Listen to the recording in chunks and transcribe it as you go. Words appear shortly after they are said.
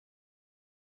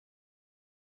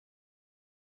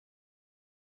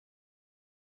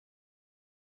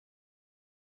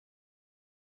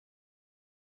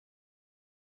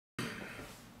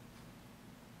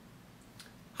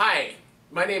Hi,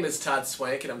 my name is Todd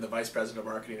Swank and I'm the Vice President of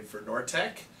Marketing for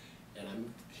Nortech. And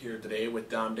I'm here today with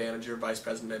Daninger, Vice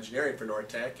President of Engineering for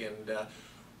Nortech. And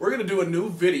we're going to do a new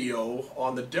video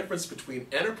on the difference between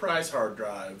enterprise hard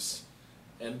drives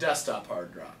and desktop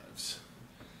hard drives.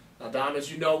 Now Dom,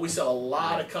 as you know, we sell a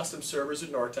lot of custom servers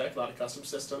at Nortech, a lot of custom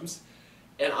systems.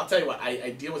 And I'll tell you what,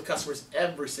 I deal with customers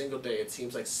every single day. It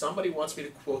seems like somebody wants me to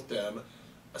quote them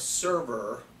a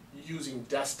server using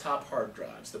desktop hard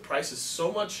drives. The price is so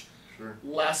much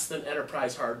less than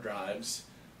enterprise hard drives,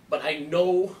 but I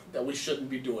know that we shouldn't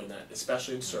be doing that,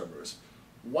 especially in servers.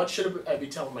 What should I be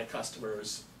telling my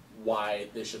customers why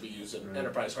they should be using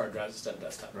enterprise hard drives instead of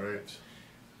desktop hard drives?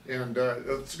 And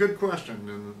it's a good question,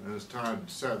 and as Todd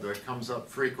said, that comes up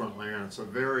frequently, and it's a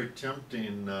very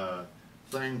tempting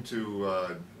thing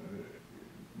to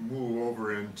move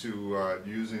over into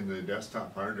using the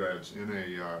desktop hard drives in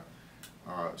a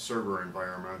server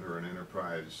environment or an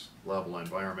enterprise level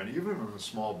environment, even in the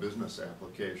small business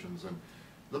applications. And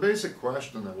the basic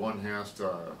question that one has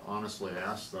to honestly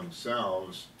ask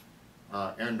themselves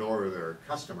and or their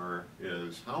customer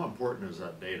is, how important is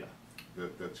that data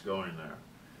that's going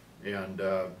there? And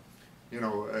you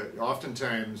know,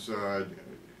 oftentimes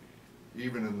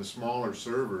even in the smaller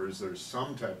servers, there's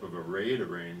some type of a RAID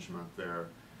arrangement there,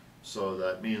 so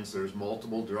that means there's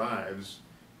multiple drives.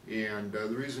 And the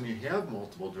reason you have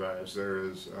multiple drives there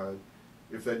is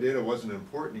if that data wasn't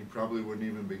important, you probably wouldn't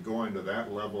even be going to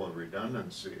that level of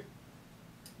redundancy.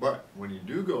 But when you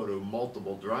do go to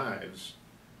multiple drives,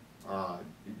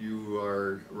 you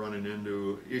are running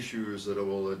into issues that I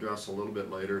will address a little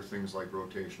bit later, things like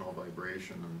rotational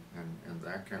vibration and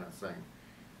that kind of thing.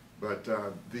 But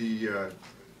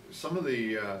some of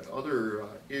the other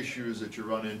issues that you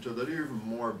run into that are even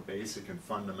more basic and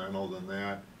fundamental than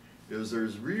that is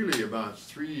there's really about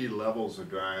 3 levels of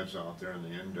drives out there in the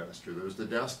industry. There's the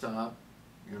desktop,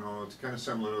 you know, it's kind of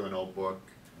similar to a notebook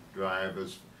drive.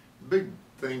 The big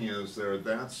thing is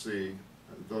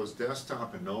those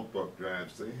desktop and notebook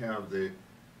drives, they have the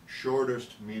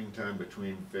shortest mean time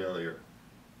between failure.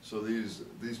 So these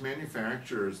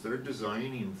manufacturers, they're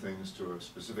designing things to a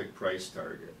specific price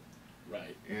target.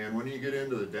 Right. And when you get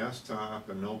into the desktop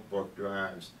and notebook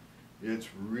drives, it's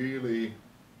really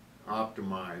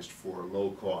optimized for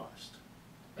low cost.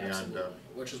 Absolutely. And,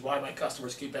 which is why my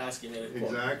customers keep asking me to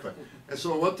quote. Exactly. And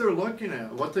so what they're looking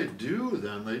at, what they do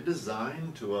then, they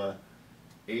design to a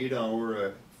 8-hour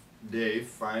a day,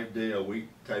 5-day a week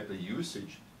type of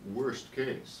usage, worst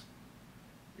case.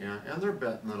 And they're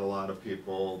betting that a lot of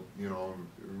people, you know,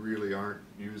 really aren't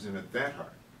using it that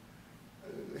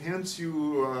hard. Hence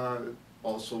you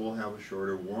also will have a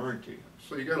shorter warranty.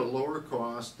 So you got a lower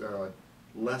cost,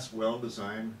 less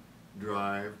well-designed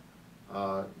drive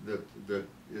that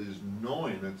is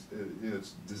knowing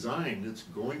it's designed, it's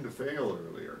going to fail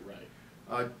earlier.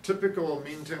 Right. Typical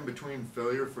mean time between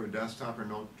failure for a desktop or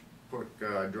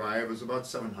notebook drive is about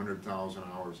 700,000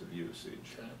 hours of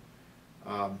usage.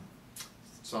 Okay.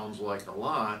 Sounds like a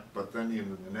lot, but then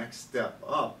even the next step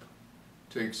up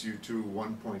takes you to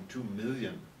 1.2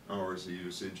 million hours of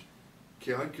usage,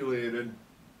 calculated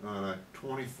on a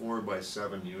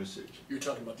 24/7 usage. You're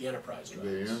talking about the enterprise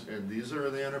drives. And these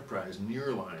are the enterprise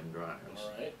nearline drives.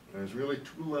 All right. There's really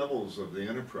 2 levels of the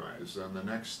enterprise, and the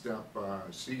next step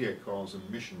Seagate calls them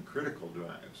mission critical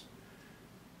drives.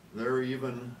 They're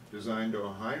even designed to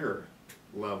a higher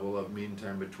level of mean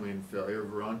time between failure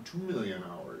of around 2 million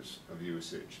hours of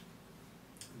usage.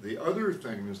 The other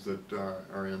things that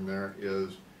are in there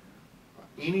is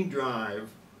any drive,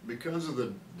 because of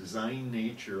the design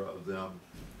nature of them,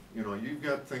 you know, you've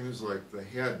got things like the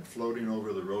head floating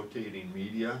over the rotating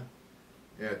media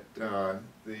at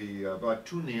about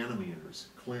 2 nanometers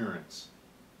clearance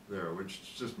there, which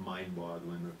is just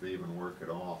mind-boggling that they even work at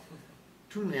all.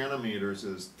 2 nanometers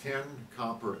is 10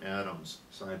 copper atoms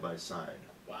side by side.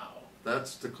 Wow.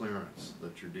 That's the clearance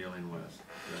that you're dealing with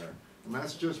there. And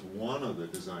that's just one of the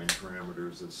design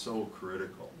parameters that's so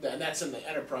critical. And that's in the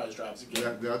enterprise drives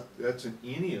again. That's in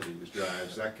any of these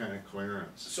drives, that kind of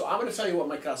clearance. So I'm going to tell you what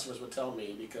my customers would tell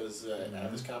me, because I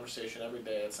have this conversation every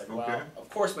day. It's like, well, of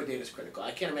course my data is critical.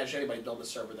 I can't imagine anybody building a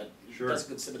server that doesn't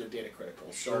consider their data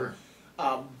critical. So,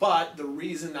 but the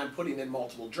reason I'm putting in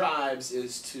multiple drives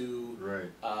is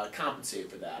to compensate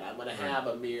for that. I'm going to have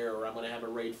a mirror, or I'm going to have a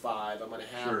RAID 5. I'm going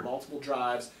to have multiple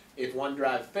drives. If one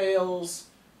drive fails,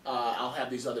 I'll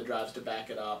have these other drives to back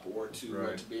it up, or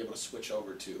to be able to switch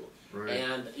over to.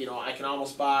 And you know, I can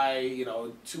almost buy, you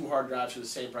know, 2 hard drives for the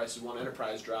same price as 1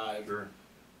 enterprise drive.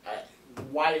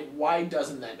 Why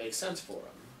doesn't that make sense for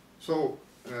them? So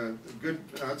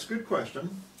that's a good question.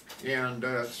 And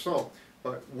so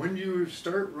But when you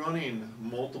start running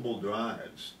multiple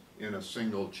drives in a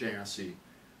single chassis,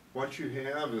 what you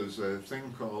have is a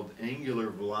thing called angular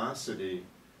velocity,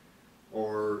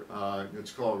 or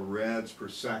it's called rads per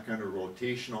second, or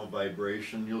rotational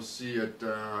vibration. You'll see it,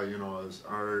 you know, as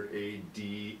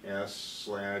RADS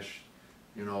slash,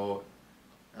 you know,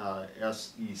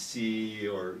 SEC,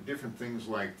 or different things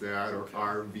like that, or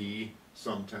RV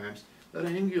sometimes. That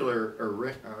angular,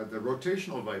 or the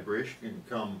rotational vibration can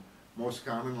come most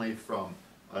commonly from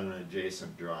an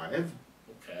adjacent drive.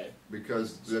 Okay.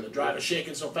 Because so the drive is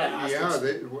shaking so fast.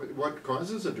 Yeah, what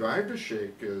causes a drive to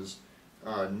shake is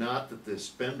not that the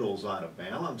spindle's out of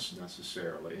balance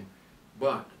necessarily,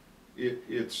 but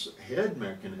its head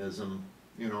mechanism,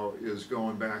 you know, is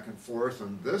going back and forth,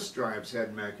 and this drive's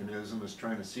head mechanism is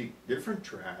trying to seek different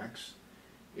tracks,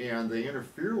 and they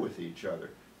interfere with each other.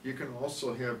 You can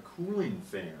also have cooling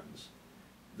fans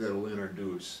that'll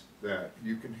introduce that.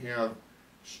 You can have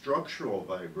structural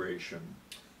vibration.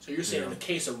 So you're saying the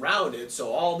case around it,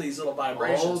 so all these little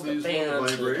vibrations, all these the fans,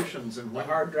 little vibrations, and the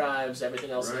hard drives, everything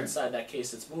else right. inside that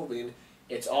case that's moving,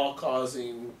 it's all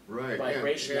causing right.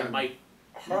 vibration and that might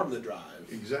harm the drive.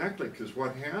 Exactly, because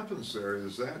what happens there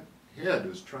is that head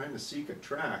is trying to seek a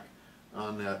track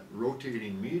on that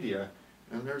rotating media,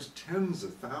 and there's tens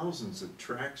of thousands of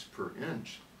tracks per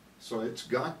inch. So it's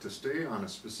got to stay on a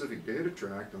specific data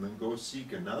track and then go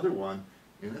seek another one,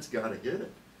 and it's got to hit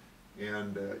it.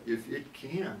 And if it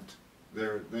can't,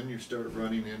 then you start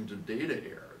running into data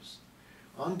errors.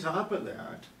 On top of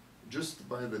that, just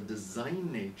by the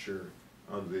design nature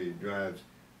of the drives,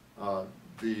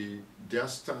 the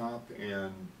desktop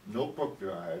and notebook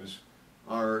drives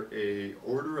are a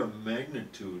order of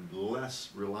magnitude less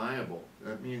reliable.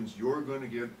 That means you're going to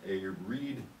get a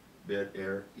read bit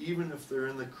error even if they're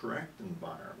in the correct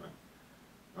environment,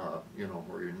 you know,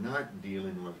 where you're not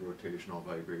dealing with rotational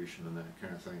vibration and that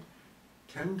kind of thing.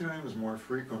 10 times more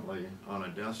frequently on a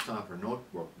desktop or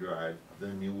notebook drive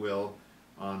than you will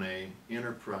on a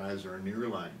enterprise or a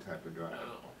nearline type of drive.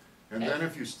 Wow. And then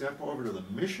if you step over to the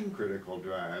mission critical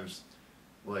drives,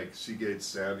 like Seagate's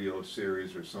Savio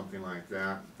series or something like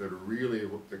that, that are really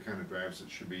the kind of drives that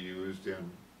should be used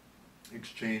in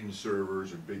Exchange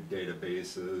servers or big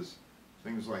databases,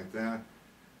 things like that,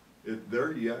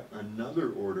 they're yet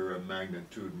another order of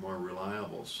magnitude more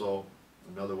reliable. So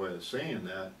another way of saying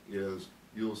that is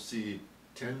you'll see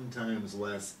 10 times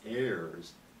less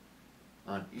errors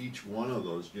on each one of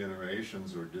those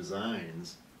generations or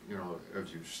designs, you know,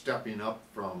 as you're stepping up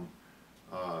from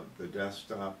the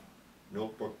desktop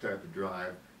notebook type of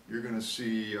drive. You're going to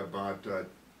see about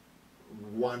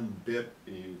 1 bit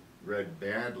be read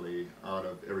badly out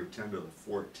of every 10 to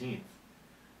the 14th.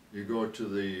 You go to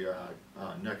the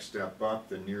next step up,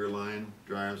 the nearline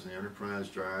drives and the enterprise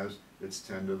drives, it's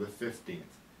 10 to the 15th.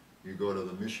 You go to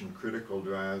the mission critical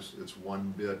drives, it's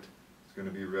 1 bit, it's going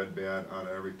to be read bad out of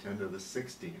every 10 to the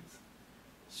 16th.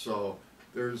 So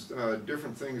there's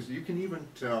different things. You can even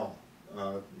tell,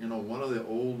 you know, one of the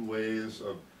old ways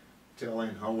of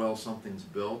telling how well something's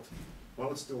built,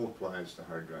 well, it still applies to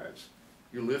hard drives.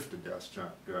 You lift a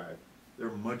desktop drive, they're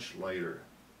much lighter.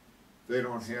 They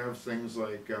don't have things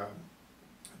like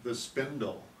the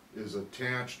spindle is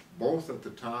attached both at the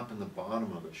top and the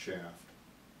bottom of the shaft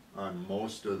on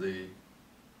most of the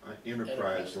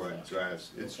enterprise-like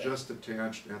drives. It's just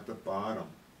attached at the bottom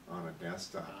on a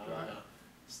desktop drive.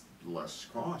 It's less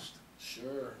cost.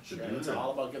 Sure, to sure. do It's that.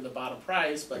 all about getting the bottom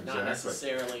price, but not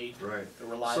necessarily right. the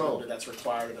reliability that's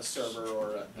required in a server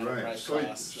or an enterprise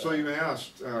class. So you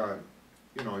asked,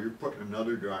 you know, you're putting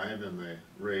another drive in the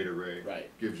RAID array,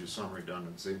 gives you some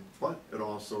redundancy, but it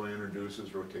also introduces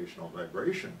rotational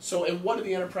vibration. So, and what do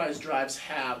the enterprise drives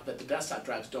have that the desktop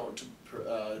drives don't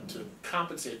to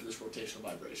compensate for this rotational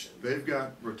vibration? They've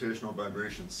got rotational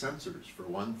vibration sensors, for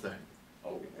one thing.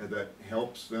 Oh. That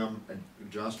helps them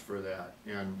adjust for that.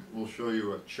 And we'll show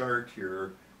you a chart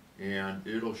here, and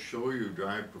it'll show you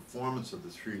drive performance of the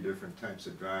 3 different types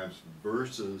of drives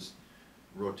versus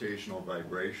rotational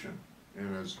vibration.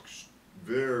 And it's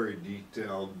very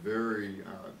detailed, very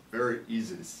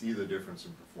easy to see the difference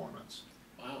in performance.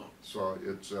 Wow. So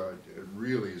it's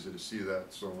really easy to see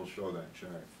that, so we'll show that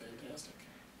chart. Fantastic.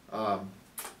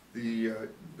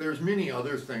 There's many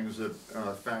other things that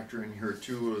factor in here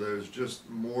too. There's just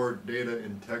more data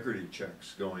integrity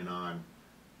checks going on,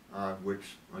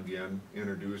 which again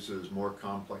introduces more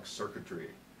complex circuitry.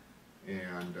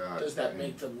 And does that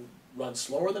make them run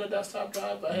slower than a desktop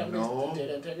drive by having these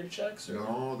data integrity checks? Or?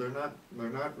 No, they're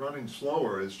not running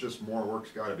slower. It's just more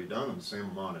work's got to be done in the same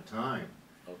amount of time.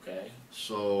 Okay.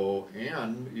 So,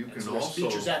 and you And can so there's also...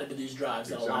 features added to these drives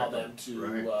that allow Exactly, them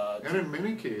to... right. And in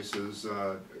many cases,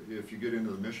 if you get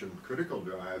into the mission critical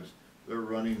drives, they're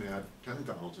running at 10,000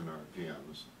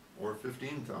 RPMs or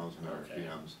 15,000 Okay.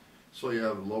 RPMs. So you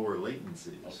have lower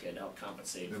latencies. Okay, to help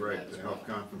compensate for Right, that as to well. help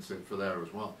compensate for that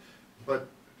as well. But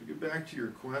to get back to your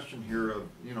question here of,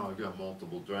 you know, I've got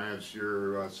multiple drives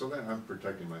here, so that I'm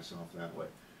protecting myself that way.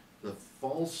 The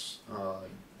false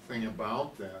thing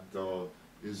about that, though,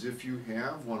 is if you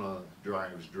have one of the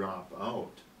drives drop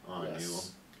out on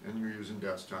Yes. you, and you're using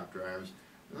desktop drives,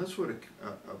 and this would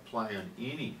apply on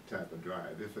any type of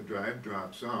drive. If a drive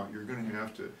drops out, you're going to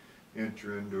have to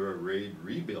enter into a RAID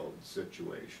rebuild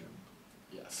situation.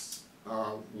 Yes.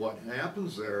 What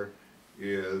happens there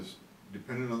is,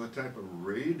 depending on the type of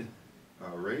RAID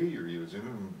array you're using,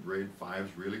 and RAID 5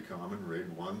 is really common,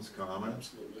 RAID 1's common,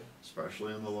 Absolutely.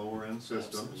 especially in the lower end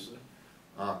systems.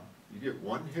 Absolutely. You get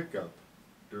one hiccup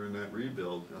during that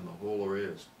rebuild and the whole array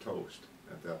is toast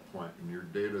at that point, and your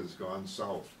data has gone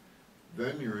south.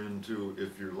 Then you're into,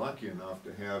 if you're lucky enough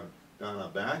to have done a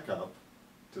backup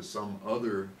to some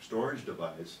other storage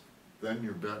device, then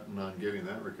you're betting on getting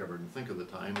that recovered, and think of the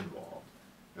time involved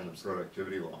and the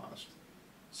productivity lost.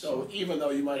 So even though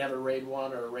you might have a RAID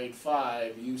 1 or a RAID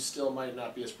 5, you still might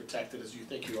not be as protected as you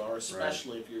think you are,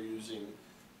 especially if you're using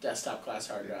desktop class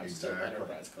hard drives instead of Exactly.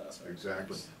 enterprise class hard drives.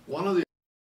 Exactly. One of the